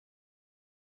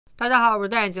大家好，我是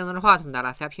戴眼镜拿着话筒的阿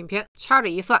拉斯加片片。掐指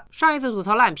一算，上一次吐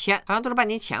槽烂片好像都是半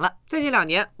年前了。最近2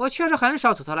年，我确实很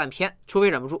少吐槽烂片，除非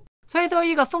忍不住。所以作为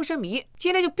一个封神迷，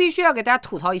今天就必须要给大家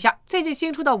吐槽一下最近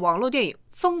新出的网络电影《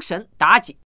封神妲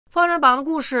己》。封神榜的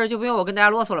故事就不用我跟大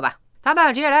家啰嗦了吧，咱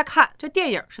们直接来看这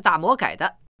电影是打魔改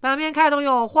的。本片开头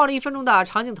用晃了1分钟的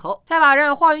长镜头，在把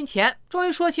人晃晕前，终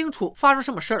于说清楚发生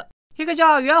什么事了。一个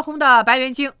叫袁弘的白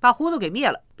猿精把狐族给灭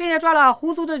了，并且抓了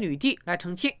狐族的女帝来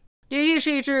澄清。女帝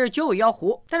是一只九尾妖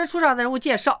狐，但是出场的人物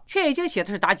介绍却已经写的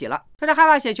是妲己了。这是害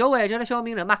怕写九尾这类漩涡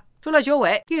鸣人吗？除了九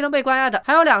尾，一同被关押的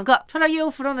还有2个穿着夜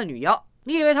游服装的女妖。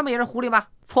你以为他们也是狐狸吗？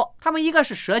错，他们一个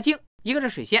是蛇精，一个是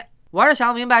水仙。我是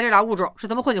想不明白这俩物种是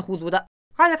怎么混进狐族的。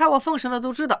而且看过封神的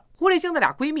都知道，狐狸精的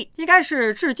俩闺蜜应该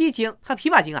是雉鸡精和琵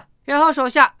琶精啊。袁弘手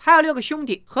下还有6个兄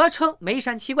弟，合称眉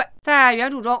山七怪。在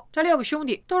原著中，这6个兄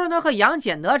弟都是能和杨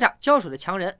戬、哪吒交手的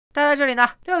强人，但在这里呢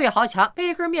，6位豪强被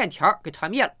一根面条给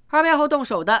团灭了。而背后动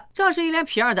手的正是一脸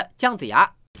痞样的姜子牙。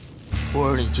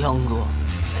我是你姜哥。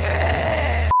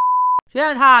只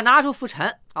见他拿出拂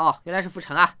尘，哦，原来是拂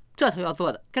尘啊，这头要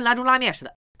做的跟兰州拉面似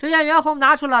的。只见袁弘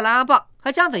拿出了蓝牙棒，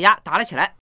和姜子牙打了起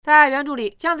来。在原著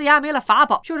里，姜子牙没了法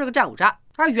宝，就是个战五渣，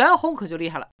而袁弘可就厉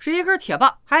害了，是一根铁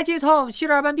棒，还精通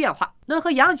72般变化，能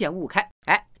和杨戬五五开。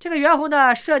哎，这个袁弘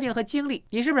的设定和经历，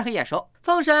你是不是很眼熟？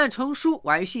封神成书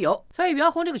晚于西游，所以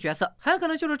袁弘这个角色很可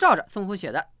能就是照着孙悟空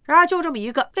写的。然而就这么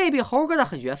一个类比猴哥的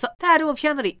狠角色，在这部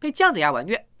片子里被姜子牙完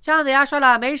虐。姜子牙刷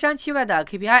了眉山七怪的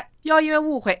KPI， 又因为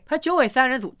误会和九尾3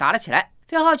人组打了起来，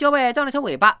最后九尾蹬了条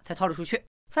尾巴才逃了出去。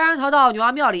3人逃到女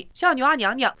娲庙里，向女娲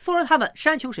娘娘送了他们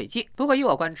山穷水尽。不过依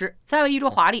我观之，3位衣着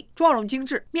华丽，妆容精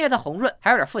致，面色红润，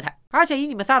还有点富态。而且以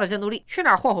你们仨的战斗力，去哪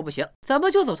儿霍霍不行？怎么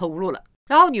就走投无路了？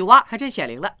然后女娲还真显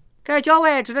灵了，给九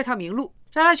尾指了条明路，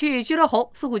让他去鸡头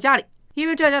侯苏护家里，因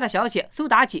为这家的小姐苏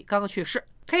妲己刚刚去世，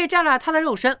可以占了他的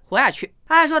肉身活下去。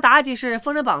按说妲己是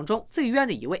封神榜中最冤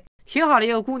的一位。挺好的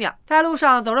一个姑娘，在路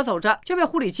上走着走着就被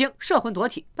狐狸精摄魂夺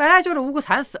体，本来就是无辜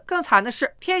惨死。更惨的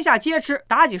是，天下皆知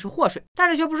妲己是祸水，但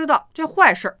是却不知道这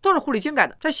坏事都是狐狸精干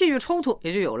的，这戏剧冲突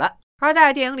也就有了。而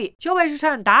在电影里，九尾是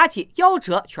趁妲己夭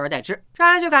折取而代之，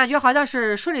让人就感觉好像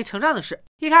是顺理成章的事。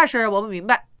一开始我不明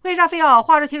白为啥非要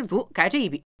画蛇添足改这一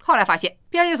笔，后来发现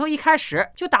编剧从一开始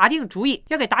就打定主意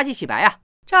要给妲己洗白啊，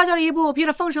这就是一部披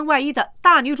着封神外衣的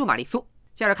大女主玛丽苏。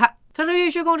接着看，此时玉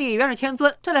虚宫里元始天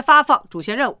尊正在发放主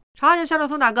线任务，场景像是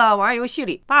从哪个网页游戏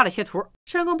里扒了贴图。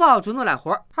申公豹主动揽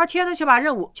活，而天尊却把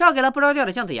任务交给了不着调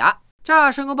的姜子牙，这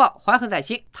让申公豹怀恨在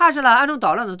心，踏上了暗中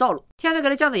捣乱的道路。天尊给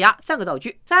了姜子牙3个道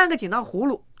具，3个锦囊葫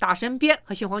芦、打神鞭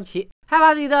和杏黄旗，还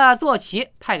把自己的坐骑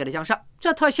派给了姜尚。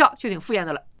这特效就挺敷衍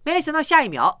的了，没想到下一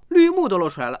秒绿幕都露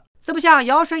出来了，怎么像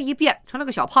摇身一变成了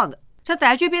个小胖子？这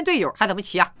载具变队友还怎么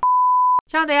骑啊？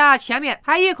姜子牙前面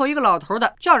还一口一个老头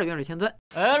的叫着元始天尊，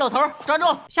哎，老头站住！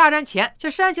下山前却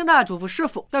煽情的嘱咐师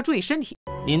傅要注意身体，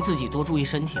您自己多注意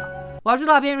身体啊。我知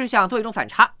道编剧是想做一种反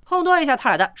差，烘托一下他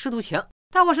俩的师徒情，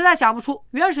但我实在想不出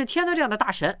元始天尊这样的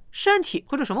大神身体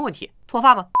会出什么问题？脱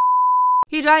发吗？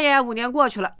一转眼5年过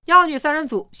去了，妖女3人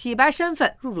组洗白身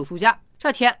份入住苏家。这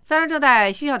天3人正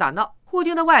在嬉笑打闹，忽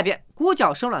听的外边鼓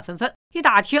角声乱纷纷，一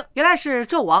打听原来是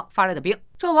纣王发来的兵。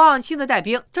纣王亲自带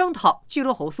兵征讨冀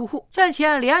州侯苏护，阵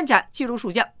前连斩冀州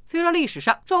数将。虽说历史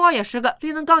上纣王也是个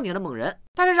力能刚鼎的猛人，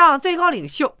但是让最高领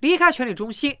袖离开权力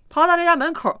中心，跑到人家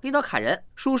门口拎刀砍人，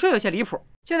属实有些离谱。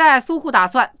就在苏护打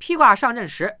算披挂上阵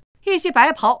时，一袭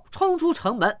白袍冲出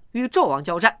城门与纣王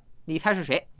交战。你猜是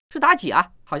谁？是妲己啊！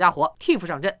好家伙，替父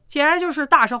上阵，简直就是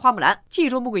大圣花木兰、冀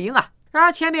州穆桂英啊！然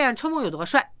而前面冲锋有多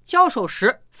帅，交手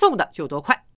时送的就有多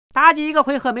快。妲己1个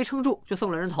回合没撑住就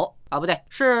送了人头啊，不对，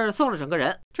是送了整个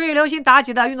人。注意留心妲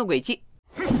己的运动轨迹，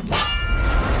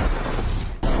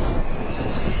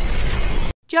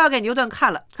就要给牛顿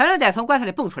看了，肯定得从棺材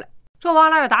里蹦出来。纣王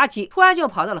拉着妲己突然就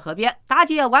跑到了河边，妲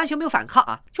己也完全没有反抗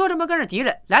啊，就这么跟着敌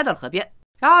人来到了河边。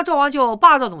然后纣王就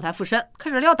霸道总裁附身，开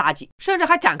始撩妲己，甚至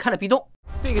还展开了壁咚。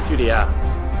这个距离啊，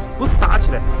不是打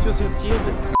起来就是用接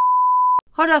吻。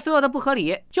和这所有的不合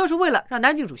理，就是为了让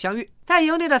男女主相遇，在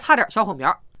营地的擦点小火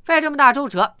苗。费这么大周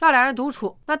折让2人独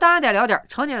处，那当然得聊点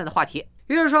成年人的话题。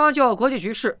于是双方就国际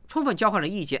局势充分交换了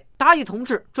意见。妲己同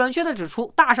志准确地指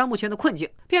出大商目前的困境，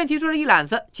并提出了一揽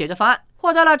子解决方案，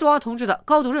获得了纣王同志的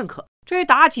高度认可。至于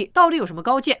妲己到底有什么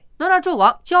高见，能让纣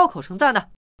王交口称赞呢？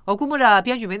我估摸着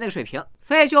编剧没那个水平，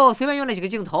所以就随便用了几个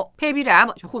镜头配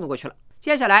BGM 就糊弄过去了。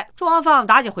接下来纣王放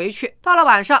妲己回去，到了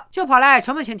晚上就跑来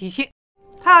城门前提亲，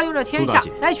他要用这天下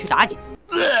来娶妲己。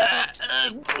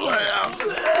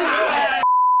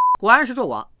果然是纣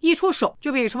王，一出手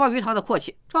就比承包鱼塘的阔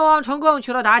气。纣王成功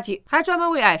娶了妲己，还专门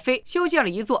为爱妃修建了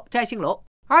一座摘星楼。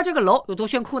而这个楼有多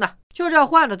炫酷呢？就这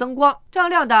昏暗的灯光，锃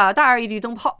亮的大LED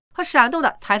灯泡和和闪动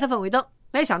的彩色氛围灯。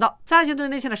没想到3000多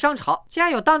年前的商朝竟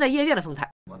然有当代夜店的风采。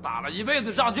我打了一辈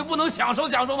子仗，就不能享受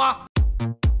享受吗？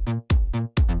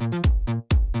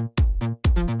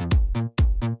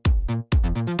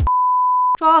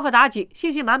纣王和妲己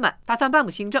信心满满，打算颁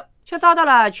布新政，却遭到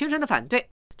了群臣的反对。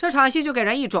这场戏就给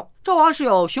人一种纣王是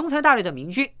有雄才大略的明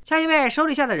君，却因为手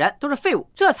底下的人都是废物，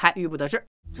这才郁不得志。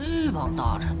这帮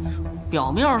大臣，你说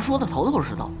表面上说的头头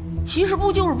是道，其实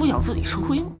不就是不想自己吃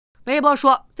亏吗？微博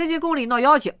说最近宫里闹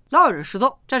妖精，老有人失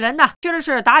踪，这人呢确实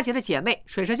是妲己的姐妹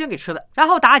水蛇精给吃的。然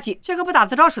后妲己却跟不打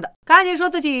自招似的，赶紧说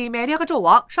自己每天和纣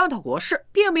王商讨国事，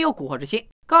并没有蛊惑之心。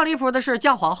更离谱的是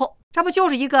姜皇后，这不就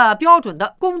是一个标准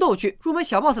的宫斗剧入门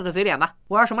小 boss 的嘴脸吗？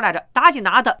我说什么来着？妲己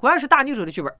拿的果然是大女主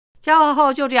的剧本。姜皇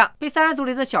后就这样被三人组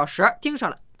里的小蛇盯上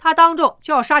了，他当众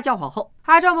就要杀姜皇后，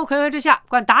还众目睽睽之下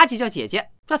管妲己叫姐姐，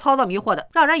这操作迷惑的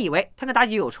让人以为他跟妲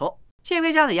己有仇。幸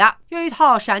亏姜子牙用一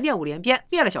套闪电5连鞭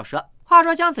灭了小蛇。话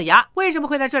说姜子牙为什么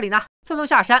会在这里呢？自从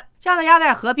下山，姜子牙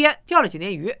在河边钓了几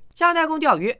年鱼，姜太公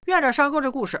钓鱼，愿者上钩，这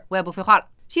故事我也不废话了。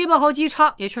西伯侯姬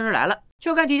昌也确实来了，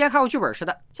就跟提前看过剧本似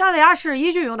的。姜子牙是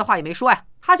一句有用的话也没说呀，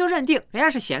他就认定人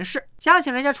家是贤士，想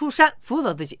请人家出山辅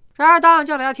佐自己。然而当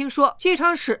姜子牙听说姬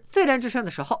昌是罪人之身的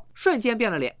时候，瞬间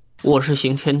变了脸。我是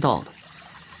行天道的，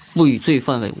不与罪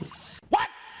犯为伍。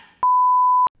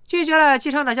拒绝了姬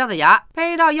昌的姜子牙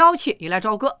被一道妖气引来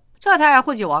朝歌，这才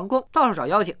混进王宫，到处找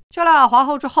妖精。救了皇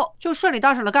后之后，就顺利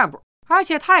当上了干部。而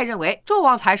且他也认为纣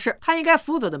王才是他应该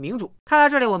辅佐的明主。看到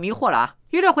这里我迷惑了啊！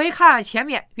于是回看前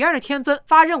面元始天尊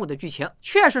发任务的剧情，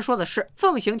确实说的是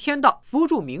奉行天道，扶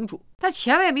助明主，但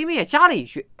前面明明也加了一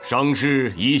句伤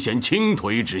势已显倾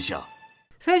颓之下。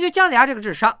所以就姜子牙这个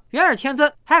智商，元始天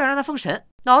尊还敢让他封神，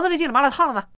脑子里进了麻辣烫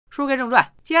了吗？书归正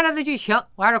传，接下来的剧情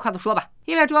我还是快速说吧。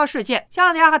因为主要事件，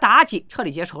姜子牙和妲己彻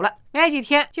底结仇了，没几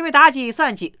天就被妲己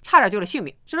算计，差点丢了性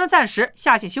命，只能暂时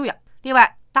下线休养。另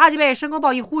外，妲己被申公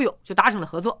豹一忽悠，就达成了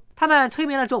合作。他们催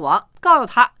眠了纣王，告诉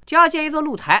他只要建一座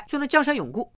露台，就能江山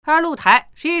永固。而露台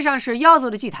实际上是妖族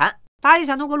的祭坛。妲己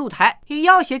想通过露台以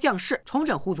妖邪降世，重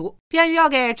整狐族。边于要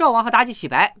给纣王和妲己洗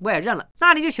白，我也认了，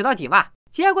那你就洗到底嘛。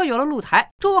结果有了露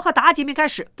台，纣王和妲己便开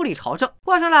始不理朝政，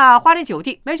过上了花天酒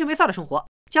地、没羞没臊的生活。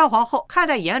姜皇后看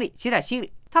在眼里，急在心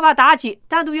里，她把妲己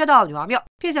单独约到女娲庙，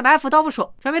并且埋伏刀斧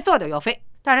手，准备做掉妖妃。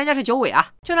但人家是九尾啊，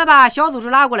就算把小组织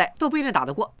拉过来都不一定打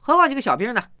得过，何况几个小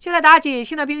兵呢？就在妲己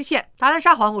亲了兵线，打算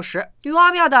杀皇后时，女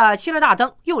娲庙的七乐大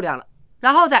灯又亮了。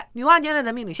然后在女娲娘娘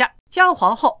的命令下，姜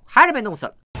皇后还是被弄死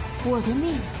了。我的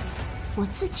命我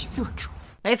自己做主。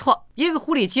没错，一个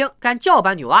狐狸精敢叫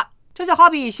板女娲，这就好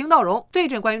比邢道荣对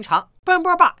阵关云长，奔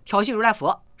波霸挑衅如来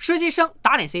佛，实习生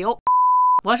打脸 CEO。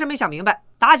我是没想明白，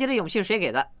妲己的勇气是谁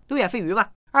给的？流言蜚语吗？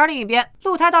而另一边，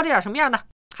露台到底长什么样呢？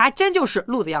还真就是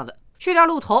鹿的样子，去掉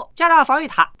鹿头，加上防御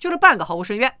塔，就是半个毫无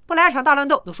深渊，不来场大乱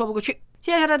斗都说不过去。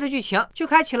接下来的剧情就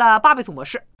开启了8倍速模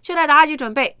式。就在妲己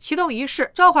准备启动仪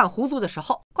式召唤狐族的时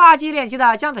候，挂机练级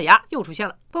的姜子牙又出现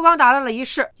了，不光打乱了仪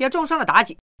式，也重伤了妲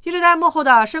己。一直在幕后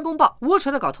的申公豹无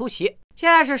耻的搞偷袭，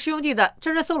现在是师兄弟的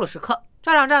真人 solo 时刻。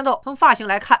这场战斗从发型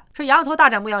来看是羊头大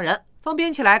战牧羊人，从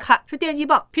兵器来看是电击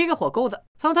棒 PK 火钩子，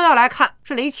从特效来看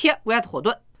是雷切 vs 火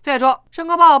盾。最终申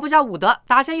公豹不讲武德，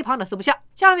打向一旁的四不像，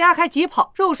姜子牙开疾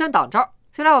跑肉身挡招。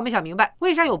虽然我没想明白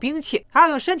为啥有兵器还要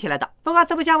用身体来挡，不过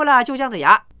四不像为了救姜子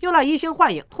牙用了移形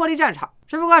换影脱离战场，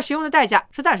只不过使用的代价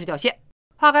是暂时掉线。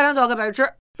话开两朵各表一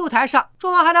枝，露台上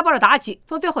纣王还在抱着妲己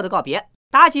做最后的告别，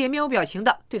妲己面无表情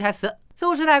的对台词，似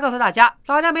乎是在告诉大家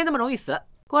老娘没那么容易死。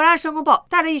果然申公豹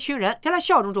带着一群人前来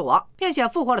效忠纣王，并且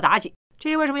复活了妲己。至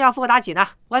于为什么要复活妲己呢？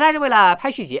我猜是为了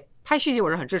拍续集。拍续集我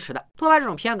是很支持的，多拍这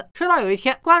种片子，迟早有一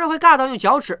天观众会尬到用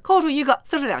脚趾抠出一个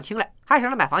42两厅来，还省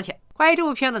了买房钱。关于这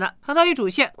部片子呢，很多与主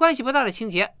线关系不大的情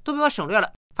节都被我省略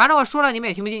了，反正我说了你们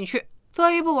也听不进去。作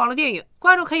为一部网络电影，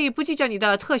观众可以不计较你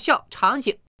的特效场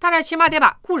景，但是起码得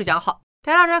把故事讲好，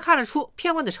得让人看得出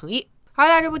片方的诚意。而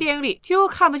在这部电影里几乎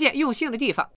看不见用心的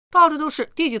地方，到处都是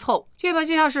低级错误，剧本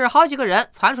就像是好几个人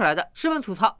传出来的，十分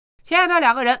粗糙。前面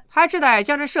2个人还志在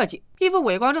江山社稷，一副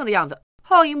伪光正的样子，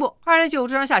后一幕2人就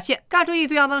智商下线，干出一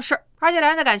堆肮脏事，而且2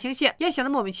人的感情线也显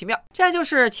得莫名其妙，这就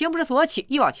是情不知所起，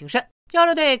一往情深。要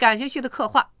是对感情戏的刻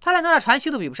画，他连哪吒传奇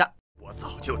都比不上。我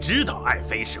早就知道爱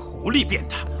妃是狐狸变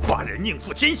的，寡人宁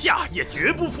负天下，也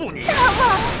绝不负你。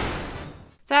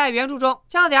在原著中，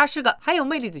姜子牙是个很有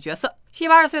魅力的角色，70、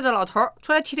80岁的老头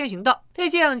出来替天行道，历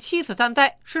经7死3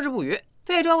灾，矢志不渝，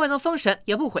最终未能封神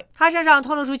也不悔。他身上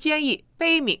透露出坚毅、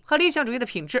悲悯和理想主义的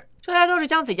品质，这些都是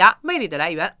姜子牙魅力的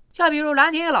来源。就比如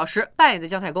蓝天野老师扮演的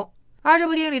姜太公，而这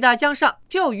部电影里的姜尚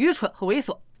只有愚蠢和猥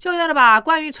琐，就像是把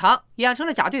关云长演成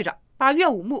了贾队长，把岳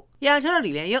武穆演成了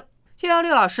李莲英。借用6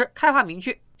老师开化名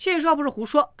句，叙说不是胡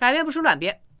说，改编不是乱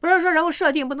编。不是说人物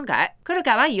设定不能改，可是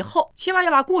改完以后，起码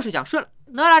要把故事讲顺了。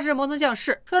哪吒之魔宗降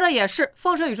世说的也是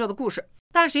封神宇宙的故事，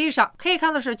但实际上可以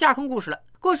看作是架空故事了。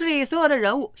故事里所有的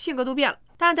人物性格都变了，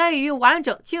但得益于完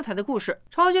整精彩的故事，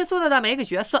重新塑造的每一个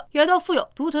角色也都富有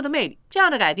独特的魅力。这样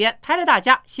的改编才是大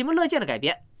家喜闻乐见的改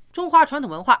编。中华传统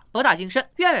文化博大精深，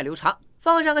源远流长。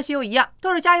封神和西游一样，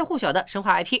都是家喻户晓的神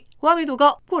话 IP， 国密度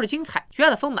高，故事精彩，角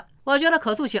色丰满。我觉得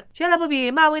可塑性绝对不比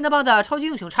漫威那帮的超级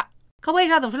英雄差。可为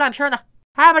啥总是烂片呢？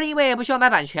还不是因为不需要买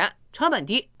版权，成本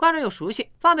低，观众又熟悉，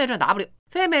方便赚 W，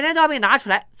 所以每年都要被拿出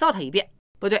来糟蹋一遍。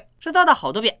不对，是糟蹋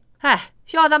好多遍。哎，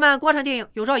希望咱们国产电影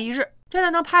有朝一日真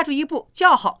的能拍出一部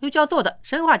叫好又叫座的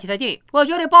神话题材电影，我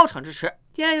绝对包场支持。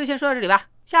今天就先说到这里吧，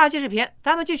下期视频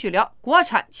咱们继续聊国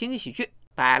产情景喜剧，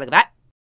拜了个拜。